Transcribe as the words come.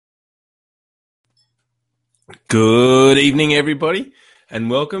Good evening, everybody, and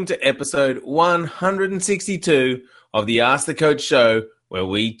welcome to episode 162 of the Ask the Coach show, where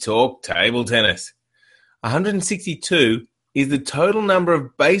we talk table tennis. 162 is the total number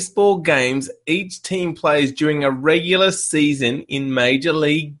of baseball games each team plays during a regular season in Major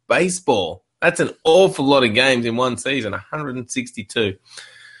League Baseball. That's an awful lot of games in one season, 162.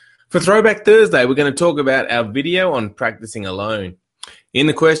 For Throwback Thursday, we're going to talk about our video on practicing alone. In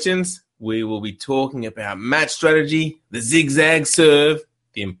the questions, we will be talking about match strategy, the zigzag serve,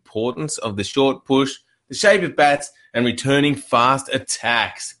 the importance of the short push, the shape of bats, and returning fast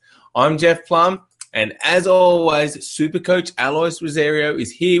attacks. I'm Jeff Plum, and as always, Super Coach Alois Rosario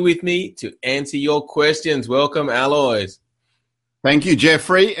is here with me to answer your questions. Welcome, Alois. Thank you,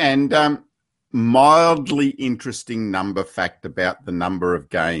 Jeffrey. And mildly interesting number fact about the number of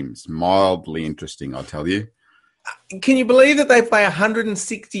games. Mildly interesting, I'll tell you. Can you believe that they play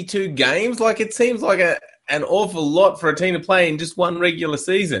 162 games? Like, it seems like an awful lot for a team to play in just one regular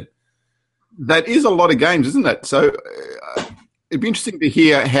season. That is a lot of games, isn't it? So it'd be interesting to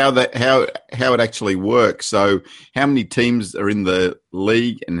hear how it actually works. So how many teams are in the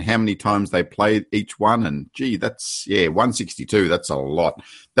league and how many times they play each one? And, gee, 162, that's a lot.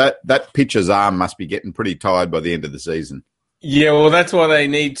 That pitcher's arm must be getting pretty tired by the end of the season. Yeah, well, that's why they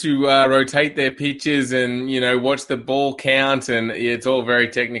need to rotate their pitches and, watch the ball count, and it's all very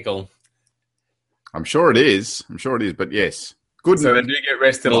technical. I'm sure it is. But yes. Good. So they do get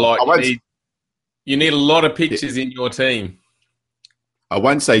rested a lot. You need a lot of pitches in your team. I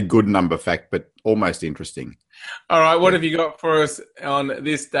won't say good number fact, but almost interesting. All right, what have you got for us on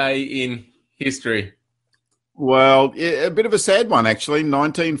this day in history? Well, a bit of a sad one, actually.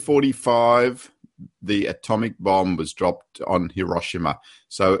 1945. The atomic bomb was dropped on Hiroshima.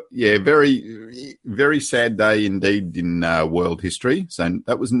 So, yeah, very, very sad day indeed in world history. So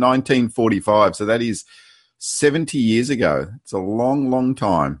that was 1945. So that is 70 years ago. It's a long, long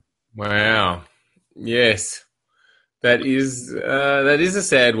time. Wow. Yes. That is a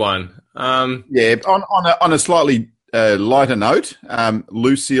sad one. Yeah, on a slightly lighter note,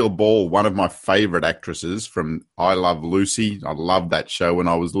 Lucille Ball, one of my favourite actresses from I Love Lucy. I loved that show when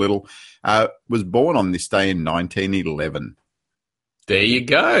I was little. Was born on this day in 1911. There you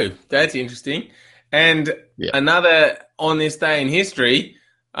go. That's interesting. And another on this day in history.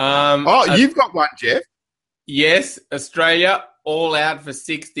 You've got one, Jeff. Yes, Australia all out for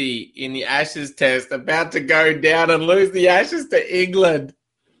 60 in the Ashes test, about to go down and lose the Ashes to England.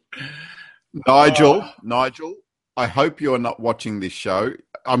 Nigel, I hope you're not watching this show.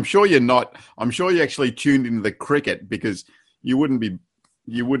 I'm sure you're not. I'm sure you actually tuned into the cricket because you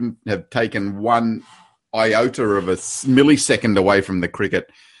wouldn't have taken one iota of a millisecond away from the cricket.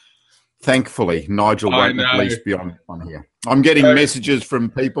 Thankfully, Nigel won't at least be on here. I'm getting messages from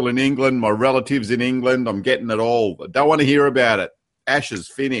people in England, my relatives in England. I'm getting it all. I don't want to hear about it. Ashes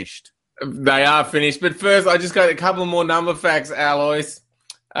finished. They are finished. But first, I just got a couple more number facts, Alois.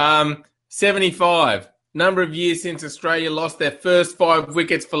 75. Number of years since Australia lost their first 5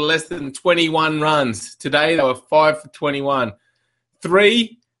 wickets for less than 21 runs. Today, they were 5 for 21.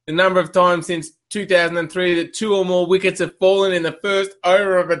 3, the number of times since 2003 that 2 or more wickets have fallen in the first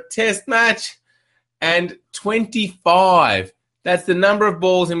over of a test match. And 25, that's the number of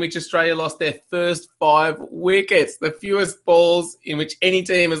balls in which Australia lost their first 5 wickets. The fewest balls in which any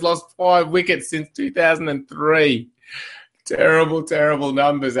team has lost 5 wickets since 2003. Terrible, terrible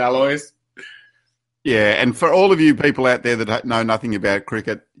numbers, Alois. Yeah, and for all of you people out there that know nothing about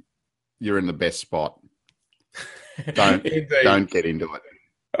cricket, you're in the best spot. Don't get into it.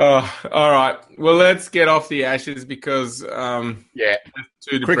 Oh, all right. Well, let's get off the Ashes because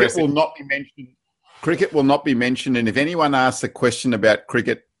cricket will not be mentioned. Cricket will not be mentioned, and if anyone asks a question about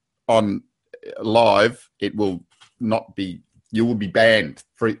cricket on live, it will not be. You will be banned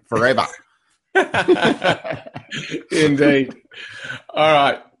forever. Indeed. All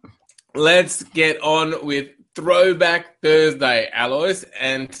right. Let's get on with Throwback Thursday, Alois.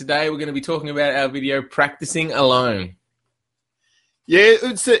 And today we're going to be talking about our video Practicing Alone. Yeah,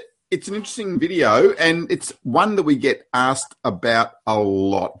 it's an interesting video, and it's one that we get asked about a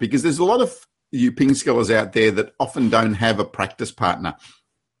lot because there's a lot of you ping skillers out there that often don't have a practice partner.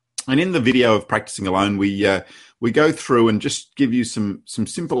 And in the video of Practicing Alone, we go through and just give you some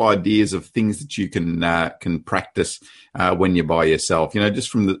simple ideas of things that you can practice when you're by yourself. Just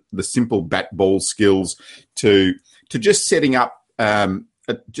from the simple bat ball skills to just setting up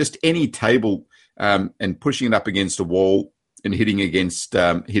just any table and pushing it up against a wall and hitting against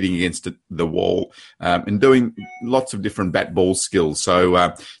the wall and doing lots of different bat ball skills.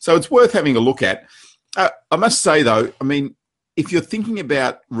 So it's worth having a look at. I must say though, I mean, if you're thinking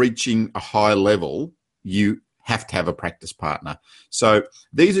about reaching a high level, you have to have a practice partner. So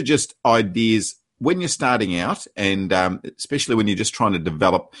these are just ideas when you're starting out, and especially when you're just trying to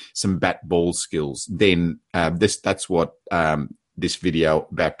develop some bat ball skills. Then that's what this video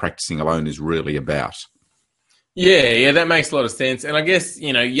about practicing alone is really about. Yeah, that makes a lot of sense. And I guess,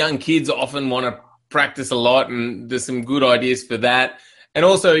 young kids often want to practice a lot, and there's some good ideas for that. And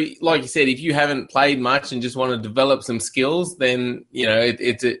also, like you said, if you haven't played much and just want to develop some skills, then,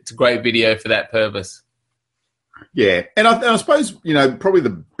 it's a great video for that purpose. Yeah. And I suppose, probably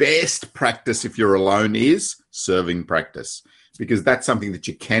the best practice if you're alone is serving practice, because that's something that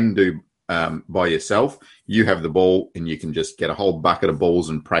you can do by yourself. You have the ball and you can just get a whole bucket of balls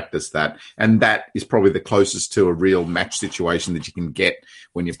and practice that. And that is probably the closest to a real match situation that you can get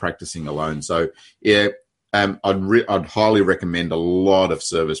when you're practicing alone. So, yeah, I'd highly recommend a lot of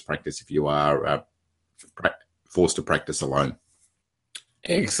service practice if you are forced to practice alone.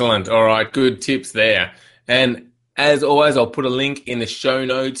 Excellent. All right. Good tips there. And as always, I'll put a link in the show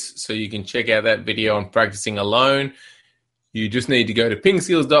notes so you can check out that video on practicing alone. You just need to go to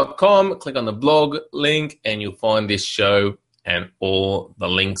pingskills.com, click on the blog link, and you'll find this show, and all the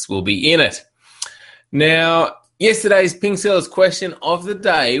links will be in it. Now, yesterday's Ping Skills question of the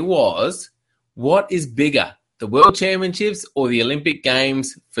day was, what is bigger, the World Championships or the Olympic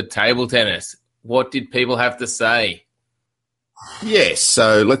Games for table tennis? What did people have to say? Yes,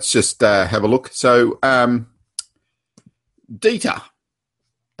 so let's just have a look. So, Dieter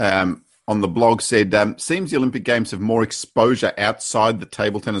on the blog said, seems the Olympic Games have more exposure outside the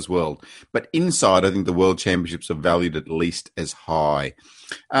table tennis world, but inside, I think the World Championships are valued at least as high.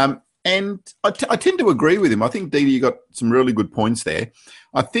 And I tend to agree with him. I think, Dieter, you got some really good points there.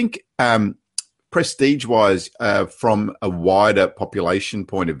 I think prestige-wise, from a wider population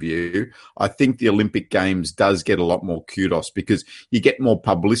point of view, I think the Olympic Games does get a lot more kudos because you get more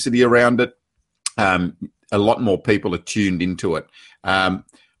publicity around it. A lot more people are tuned into it.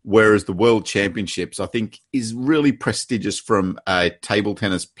 Whereas the World Championships, I think, is really prestigious from a table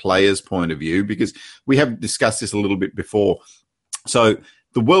tennis player's point of view, because we have discussed this a little bit before. So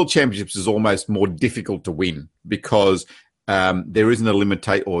the World Championships is almost more difficult to win because there isn't a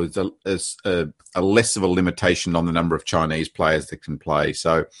limitation, or there's a less of a limitation on the number of Chinese players that can play.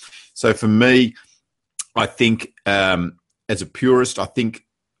 So for me, I think as a purist, I think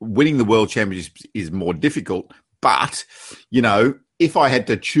winning the World Championships is more difficult. But, if I had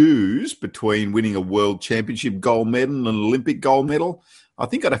to choose between winning a World Championship gold medal and an Olympic gold medal, I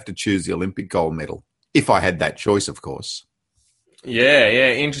think I'd have to choose the Olympic gold medal, if I had that choice, of course.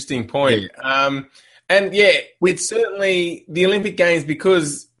 Yeah, interesting point. Yeah. It's certainly the Olympic Games,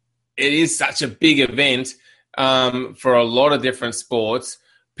 because it is such a big event for a lot of different sports.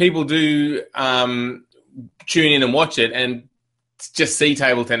 People do tune in and watch it and just see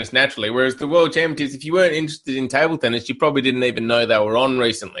table tennis naturally. Whereas the World Championships, if you weren't interested in table tennis, you probably didn't even know they were on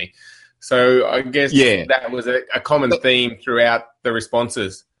recently. So I guess that was a common theme throughout the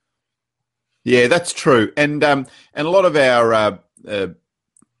responses. Yeah, that's true. And a lot of our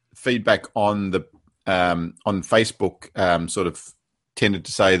feedback on the on Facebook sort of tended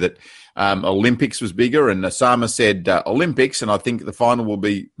to say that Olympics was bigger, and Osama said Olympics, and I think the final will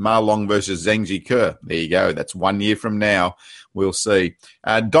be Ma Long versus Zhang Jike. There you go. That's 1 year from now. We'll see.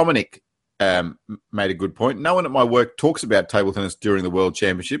 Dominic made a good point. No one at my work talks about table tennis during the World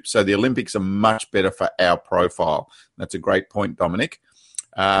Championship, so the Olympics are much better for our profile. That's a great point, Dominic.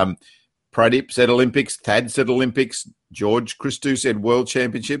 Pradip said Olympics. Thad said Olympics. George Christou said World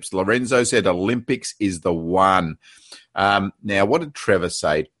Championships. Lorenzo said Olympics is the one. Now, what did Trevor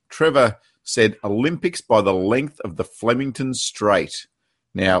say? Trevor said Olympics by the length of the Flemington Straight.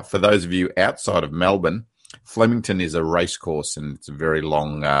 Now, for those of you outside of Melbourne, Flemington is a race course, and it's a very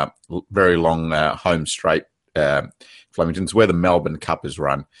long home straight. Flemington's where the Melbourne Cup is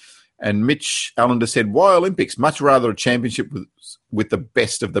run. And Mitch Allender said, why Olympics? Much rather a championship with the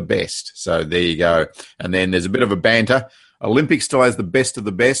best of the best. So there you go. And then there's a bit of a banter. Olympics still has the best of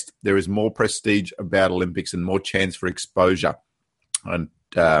the best. There is more prestige about Olympics and more chance for exposure. And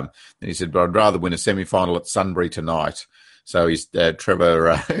then he said, but I'd rather win a semi-final at Sunbury tonight. So he's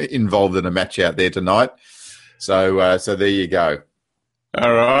Trevor involved in a match out there tonight. So there you go.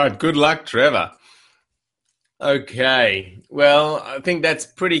 All right. Good luck, Trevor. Okay. Well, I think that's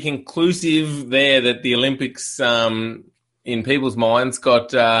pretty conclusive there that the Olympics in people's minds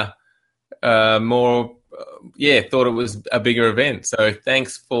got more, thought it was a bigger event. So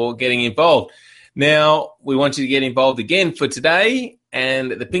thanks for getting involved. Now, we want you to get involved again for today.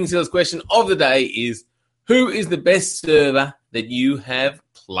 And the Ping Skills question of the day is, who is the best server that you have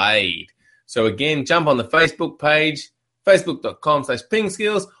played? So again, jump on the Facebook page,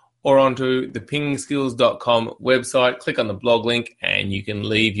 facebook.com/pingskills, or onto the pingskills.com website. Click on the blog link and you can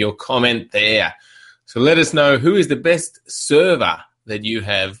leave your comment there. So let us know who is the best server that you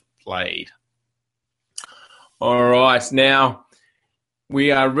have played. All right, now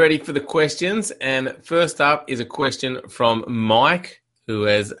we are ready for the questions. And first up is a question from Mike, who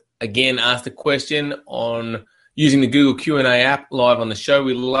has again asked a question on using the Google Q&A app live on the show.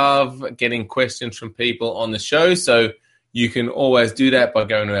 We love getting questions from people on the show, so you can always do that by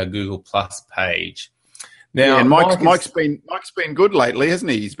going to our Google Plus page. Now, and Mike's been good lately, hasn't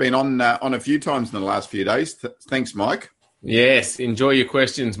he? He's been on a few times in the last few days. Thanks, Mike. Yes, enjoy your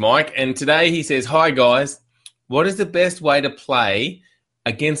questions, Mike. And today he says, "Hi guys, what is the best way to play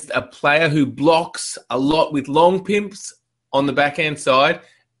against a player who blocks a lot with long pimps on the backhand side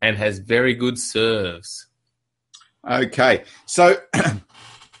and has very good serves?" Okay, so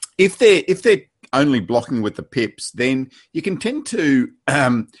if they're only blocking with the pips, then you can tend to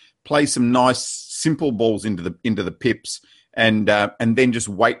play some nice simple balls into the pips, and then just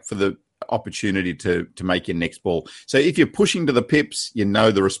wait for the opportunity to make your next ball. So if you're pushing to the pips, you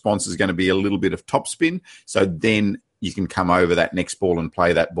know the response is going to be a little bit of topspin. So then you can come over that next ball and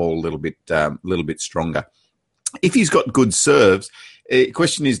play that ball a little bit stronger. If he's got good serves, the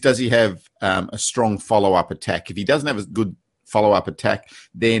question is, does he have a strong follow-up attack? If he doesn't have a good follow-up attack,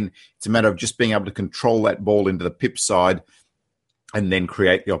 then it's a matter of just being able to control that ball into the pip side and then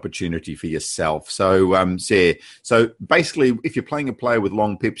create the opportunity for yourself. So, so basically, if you're playing a player with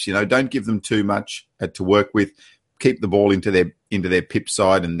long pips, don't give them too much to work with. Keep the ball into their pip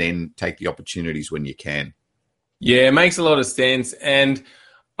side and then take the opportunities when you can. Yeah, it makes a lot of sense. And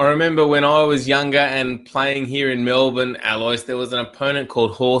I remember when I was younger and playing here in Melbourne, Alois, there was an opponent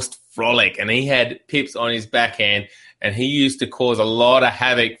called Horst Frolic, and he had pips on his backhand, and he used to cause a lot of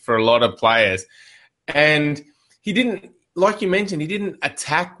havoc for a lot of players. And he didn't, like you mentioned, he didn't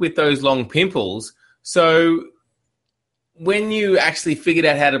attack with those long pimples. So when you actually figured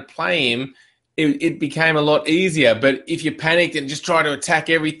out how to play him, it became a lot easier. But if you panicked and just tried to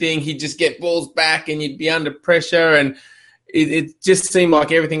attack everything, he'd just get balls back and you'd be under pressure, and it just seemed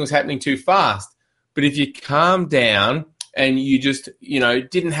like everything was happening too fast. But if you calm down and you just,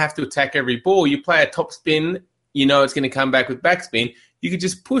 didn't have to attack every ball, you play a top spin, it's going to come back with backspin, you could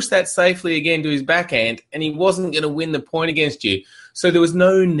just push that safely again to his backhand, and he wasn't going to win the point against you. So there was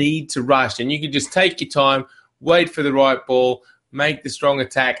no need to rush, and you could just take your time, wait for the right ball, make the strong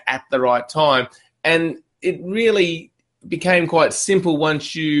attack at the right time. And it really became quite simple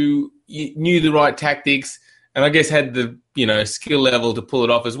once you knew the right tactics, and I guess had the, skill level to pull it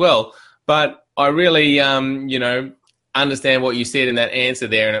off as well. But I really, understand what you said in that answer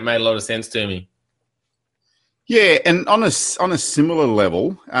there, and it made a lot of sense to me. Yeah, and on a similar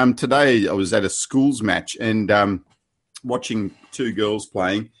level, today I was at a schools match and watching two girls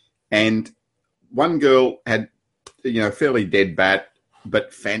playing, and one girl had, fairly dead bat,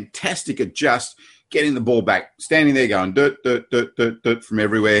 but fantastic at just getting the ball back, standing there going dirt, dirt, dirt, dirt, dirt from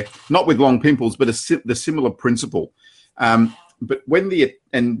everywhere, not with long pimples, but the similar principle. But when the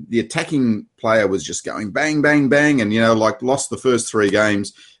attacking player was just going bang, bang, bang, and, lost the first three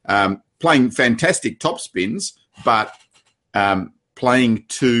games, playing fantastic top spins, but playing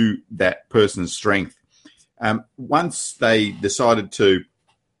to that person's strength. Once they decided to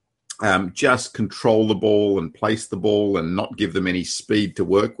just control the ball and place the ball and not give them any speed to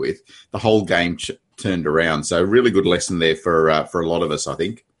work with, the whole game turned around. So really good lesson there for a lot of us, I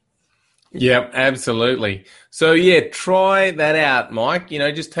think. Yeah, absolutely. So, try that out, Mike.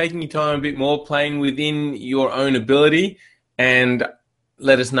 Just taking your time a bit more, playing within your own ability, and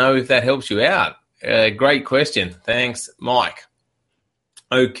let us know if that helps you out. Great question. Thanks, Mike.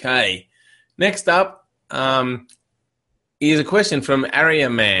 Okay. Next up is a question from Aria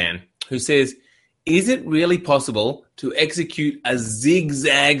Man, who says, is it really possible to execute a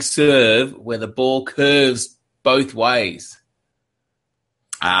zigzag serve where the ball curves both ways?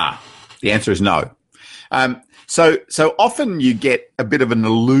 The answer is no. So often you get a bit of an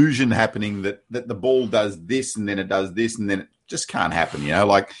illusion happening that the ball does this and then it does this and then it just can't happen.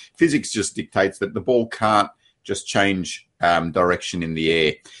 Like physics just dictates that the ball can't just change direction in the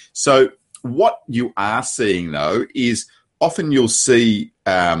air. So what you are seeing, though, is often you'll see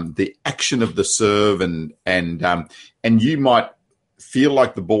the action of the serve and you might feel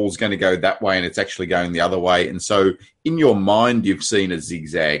like the ball's going to go that way and it's actually going the other way. And so in your mind, you've seen a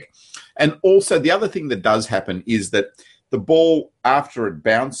zigzag. And also the other thing that does happen is that the ball, after it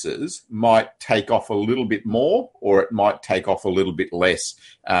bounces, might take off a little bit more or it might take off a little bit less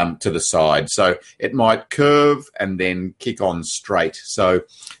to the side. So it might curve and then kick on straight. So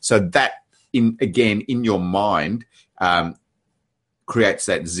that, in your mind, creates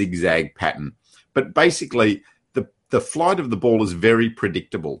that zigzag pattern. But basically, the flight of the ball is very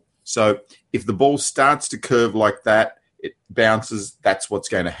predictable. So if the ball starts to curve like that, it bounces. That's what's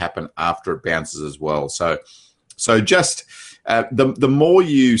going to happen after it bounces as well. So just the more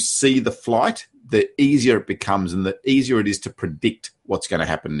you see the flight, the easier it becomes, and the easier it is to predict what's going to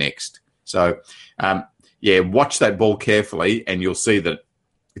happen next. So, watch that ball carefully, and you'll see that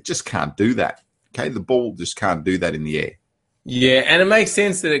it just can't do that. Okay, the ball just can't do that in the air. Yeah, and it makes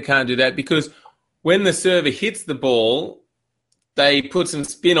sense that it can't do that because when the server hits the ball, they put some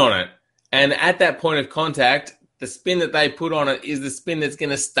spin on it. And at that point of contact, the spin that they put on it is the spin that's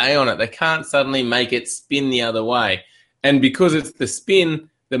going to stay on it. They can't suddenly make it spin the other way. And because it's the spin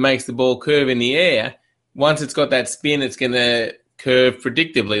that makes the ball curve in the air, once it's got that spin, it's going to curve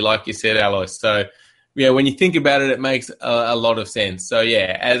predictably, like you said, Alois. So, when you think about it, it makes a lot of sense. So,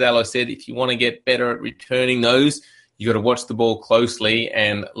 as Alois said, if you want to get better at returning those, you got to watch the ball closely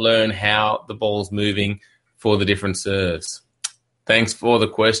and learn how the ball's moving for the different serves. Thanks for the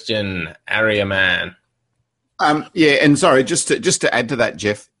question, Aria Man. And sorry, just to add to that,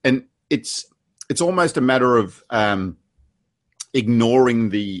 Jeff, and it's almost a matter of ignoring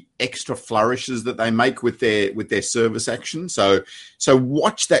the extra flourishes that they make with their service action. So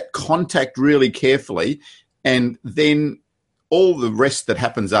watch that contact really carefully, and then all the rest that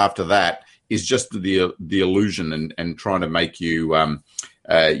happens after that is just the illusion and trying to make you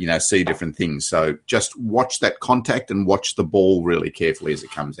see different things. So just watch that contact and watch the ball really carefully as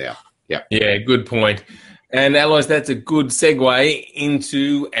it comes out. Yeah, good point. And Alois, that's a good segue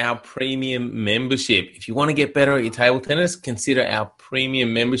into our premium membership. If you want to get better at your table tennis, consider our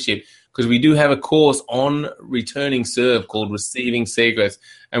premium membership because we do have a course on returning serve called Receiving Secrets.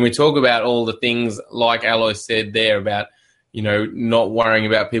 And we talk about all the things like Alois said there about, not worrying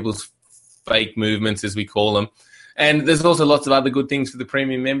about people's fake movements, as we call them. And there's also lots of other good things for the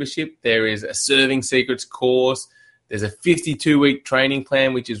premium membership. There is a Serving Secrets course. There's a 52-week training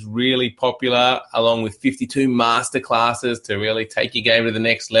plan, which is really popular, along with 52 master classes to really take your game to the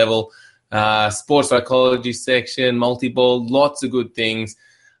next level. Sports psychology section, multi-ball, lots of good things.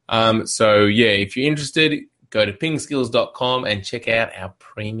 If you're interested, go to pingskills.com and check out our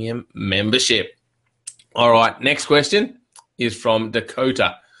premium membership. All right, next question is from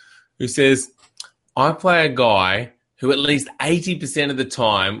Dakota, who says, I play a guy who at least 80% of the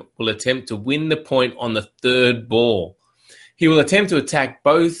time will attempt to win the point on the third ball. He will attempt to attack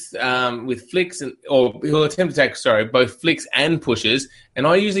both with flicks, both flicks and pushes, and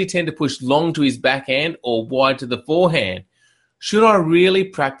I usually tend to push long to his backhand or wide to the forehand. Should I really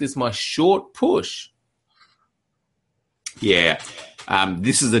practice my short push? Yeah,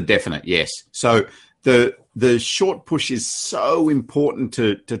 this is a definite yes. So the short push is so important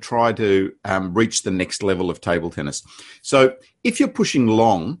to try to reach the next level of table tennis. So if you're pushing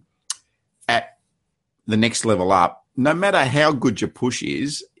long at the next level up, no matter how good your push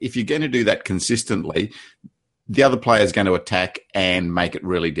is, if you're going to do that consistently, the other player is going to attack and make it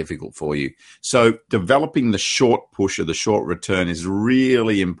really difficult for you. So developing the short push or the short return is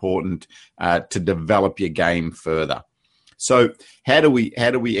really important to develop your game further. So how do we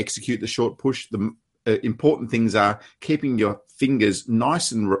execute the short push? The important things are keeping your fingers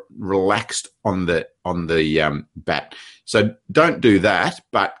nice and relaxed on the bat. So don't do that,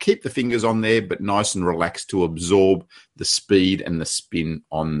 but keep the fingers on there, but nice and relaxed to absorb the speed and the spin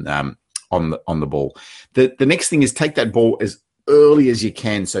on the ball. The next thing is take that ball as early as you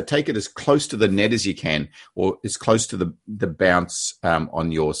can. So take it as close to the net as you can, or as close to the bounce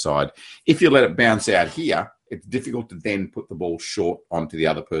on your side. If you let it bounce out here, it's difficult to then put the ball short onto the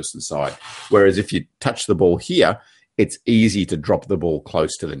other person's side. Whereas if you touch the ball here, it's easy to drop the ball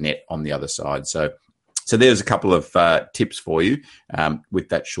close to the net on the other side. So there's a couple of tips for you with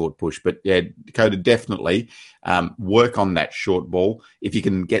that short push. But yeah, Dakota, definitely work on that short ball. If you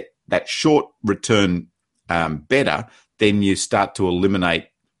can get that short return better, then you start to eliminate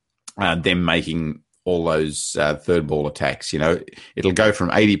them making all those third ball attacks. It'll go from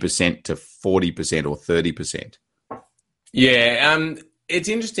 80% to 40% or 30%. Yeah, it's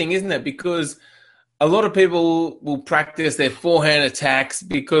interesting, isn't it? Because a lot of people will practice their forehand attacks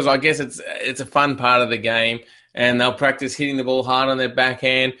because I guess it's a fun part of the game, and they'll practice hitting the ball hard on their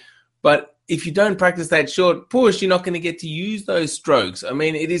backhand. But if you don't practice that short push, you're not going to get to use those strokes. I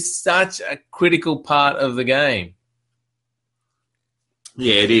mean, it is such a critical part of the game.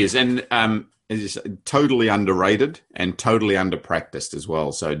 Yeah, it is. And it's totally underrated and totally under-practiced as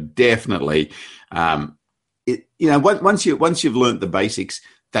well. So definitely, once you've learned the basics,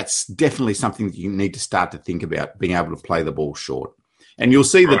 that's definitely something that you need to start to think about, being able to play the ball short. And you'll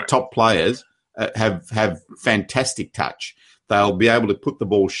see that top players have fantastic touch. they'll be able to put the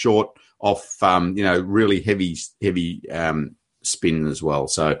ball short off, really heavy spin as well.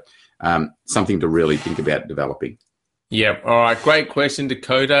 So something to really think about developing. Yep. All right. Great question,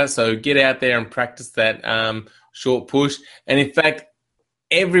 Dakota. So get out there and practice that short push. And in fact,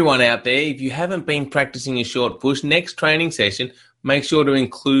 everyone out there, if you haven't been practicing your short push, next training session, make sure to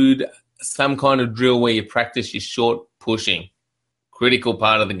include some kind of drill where you practice your short pushing. Critical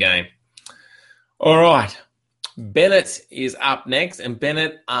part of the game. All right. Bennett is up next, and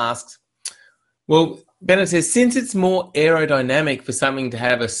Bennett asks, Bennett says, since it's more aerodynamic for something to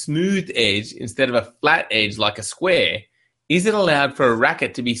have a smooth edge instead of a flat edge like a square, is it allowed for a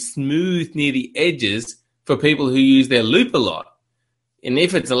racket to be smooth near the edges for people who use their loop a lot? And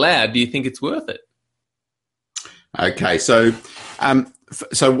if it's allowed, do you think it's worth it? Okay, so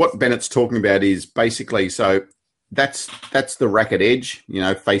what Bennett's talking about is basically, so that's the racket edge,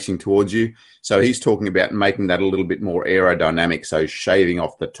 facing towards you. So he's talking about making that a little bit more aerodynamic, so shaving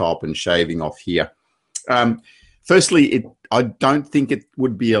off the top and shaving off here. Firstly, I don't think it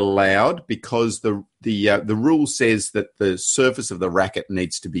would be allowed because the rule says that the surface of the racket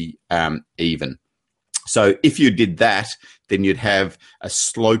needs to be even. So if you did that, then you'd have a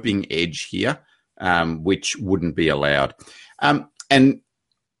sloping edge here, which wouldn't be allowed. And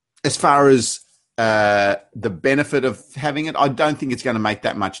as far as the benefit of having it, I don't think it's going to make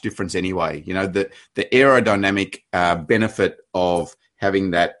that much difference anyway. The aerodynamic benefit of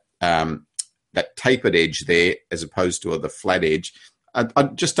having that tapered edge there as opposed to the flat edge, I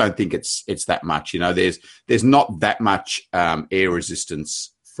just don't think it's that much. There's not that much air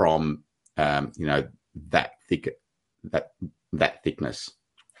resistance from that thickness.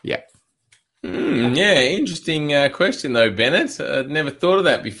 Yeah. Interesting question though, Bennett. I'd never thought of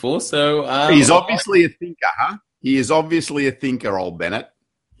that before. So he's obviously a thinker, huh? He is obviously a thinker, old Bennett.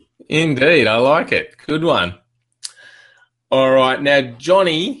 Indeed, I like it. Good one. All right, now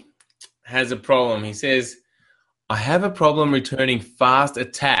Johnny has a problem. He says, I have a problem returning fast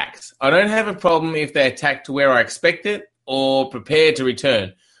attacks. I don't have a problem if they attack to where I expect it or prepare to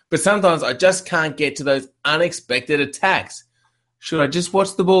return. But sometimes I just can't get to those unexpected attacks. Should I just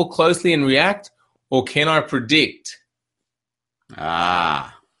watch the ball closely and react, or can I predict?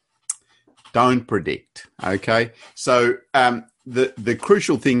 Don't predict, okay? So the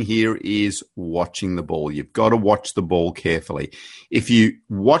crucial thing here is watching the ball. You've got to watch the ball carefully. If you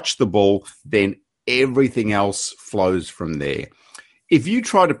watch the ball, then everything else flows from there. If you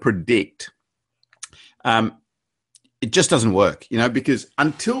try to predict, it just doesn't work, because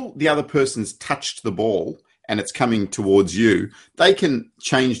until the other person's touched the ball and it's coming towards you, they can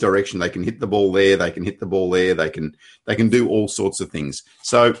change direction. They can hit the ball there. They can hit the ball there. They can do all sorts of things.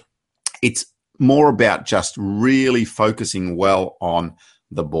 So it's more about just really focusing well on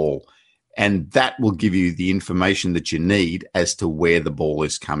the ball. And that will give you the information that you need as to where the ball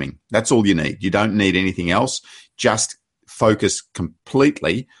is coming. That's all you need. You don't need anything else. Just focus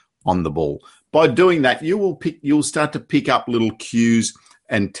completely on the ball. By doing that, you'll start to pick up little cues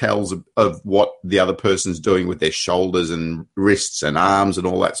and tells of what the other person's doing with their shoulders and wrists and arms and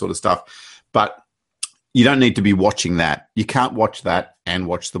all that sort of stuff. But you don't need to be watching that. You can't watch that and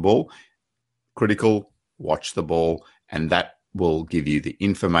watch the ball. Critical, watch the ball, and that will give you the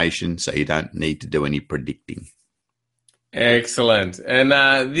information so you don't need to do any predicting. Excellent. And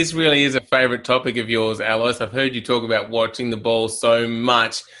this really is a favorite topic of yours, Alois. I've heard you talk about watching the ball so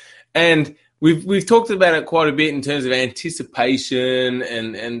much. And we've talked about it quite a bit in terms of anticipation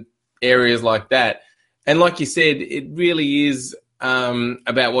and areas like that. And like you said, it really is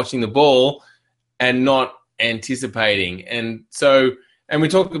about watching the ball and not anticipating. And we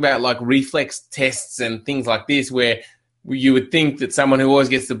talked about like reflex tests and things like this where you would think that someone who always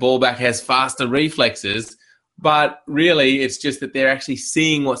gets the ball back has faster reflexes, but really it's just that they're actually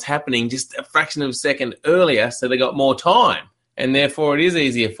seeing what's happening just a fraction of a second earlier, so they got more time, and therefore it is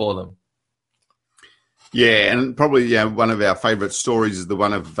easier for them. Yeah, and probably one of our favourite stories is the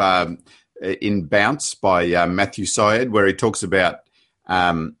one of in Bounce by Matthew Syed, where he talks about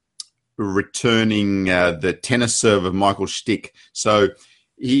returning the tennis serve of Michael Stick. So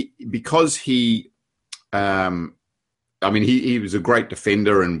he was a great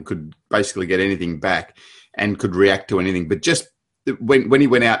defender and could basically get anything back and could react to anything. But just when he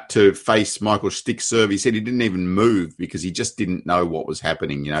went out to face Michael Stick's serve, he said he didn't even move because he just didn't know what was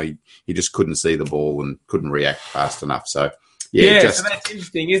happening. He just couldn't see the ball and couldn't react fast enough. So, so that's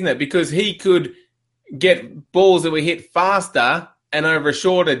interesting, isn't it? Because he could get balls that were hit faster and over a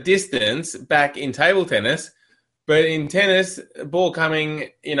shorter distance back in table tennis. But in tennis, a ball coming,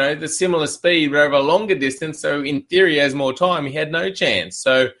 the similar speed, but over a longer distance. So in theory, he has more time. He had no chance.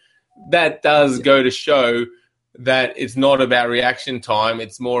 So that does go to show that it's not about reaction time.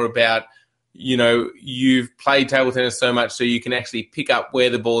 It's more about, you've played table tennis so much so you can actually pick up where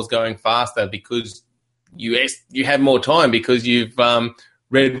the ball's going faster because you have more time because you've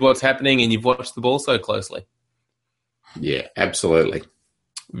read what's happening and you've watched the ball so closely. Yeah, absolutely.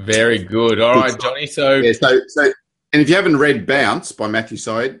 Very good. All right, Johnny. So and if you haven't read Bounce by Matthew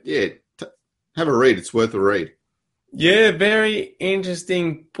Syed, have a read. It's worth a read. Yeah, very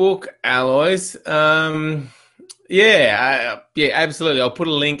interesting book, Alois. Absolutely. I'll put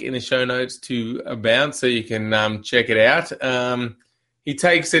a link in the show notes to Bounce so you can check it out. He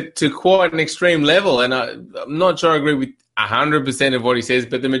takes it to quite an extreme level, and I'm not sure I agree with 100% of what he says,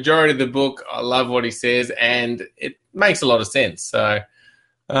 but the majority of the book, I love what he says, and it makes a lot of sense. So,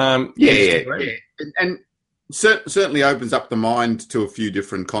 and certainly opens up the mind to a few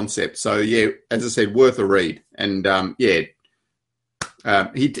different concepts. So, as I said, worth a read. And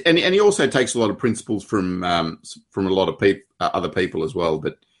he also takes a lot of principles from a lot of other people as well.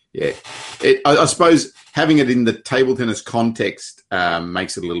 But I suppose having it in the table tennis context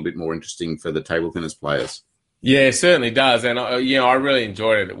makes it a little bit more interesting for the table tennis players. Yeah, it certainly does, and I really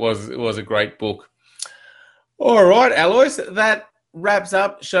enjoyed it. It was a great book. All right, Alois, that wraps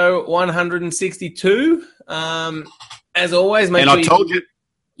up show 162. As always, I told you.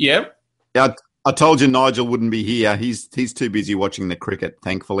 Yeah. Yeah, I told you Nigel wouldn't be here. He's too busy watching the cricket,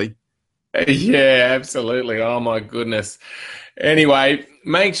 thankfully. Yeah, absolutely. Oh, my goodness. Anyway,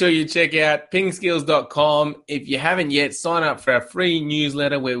 make sure you check out pingskills.com. If you haven't yet, sign up for our free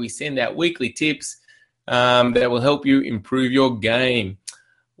newsletter where we send out weekly tips that will help you improve your game.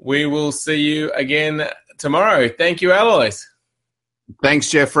 We will see you again tomorrow. Thank you, Alois. Thanks,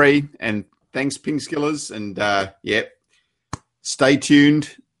 Jeffrey, and thanks, Pingskillers. And, stay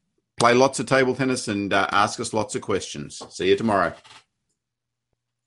tuned, play lots of table tennis, and ask us lots of questions. See you tomorrow.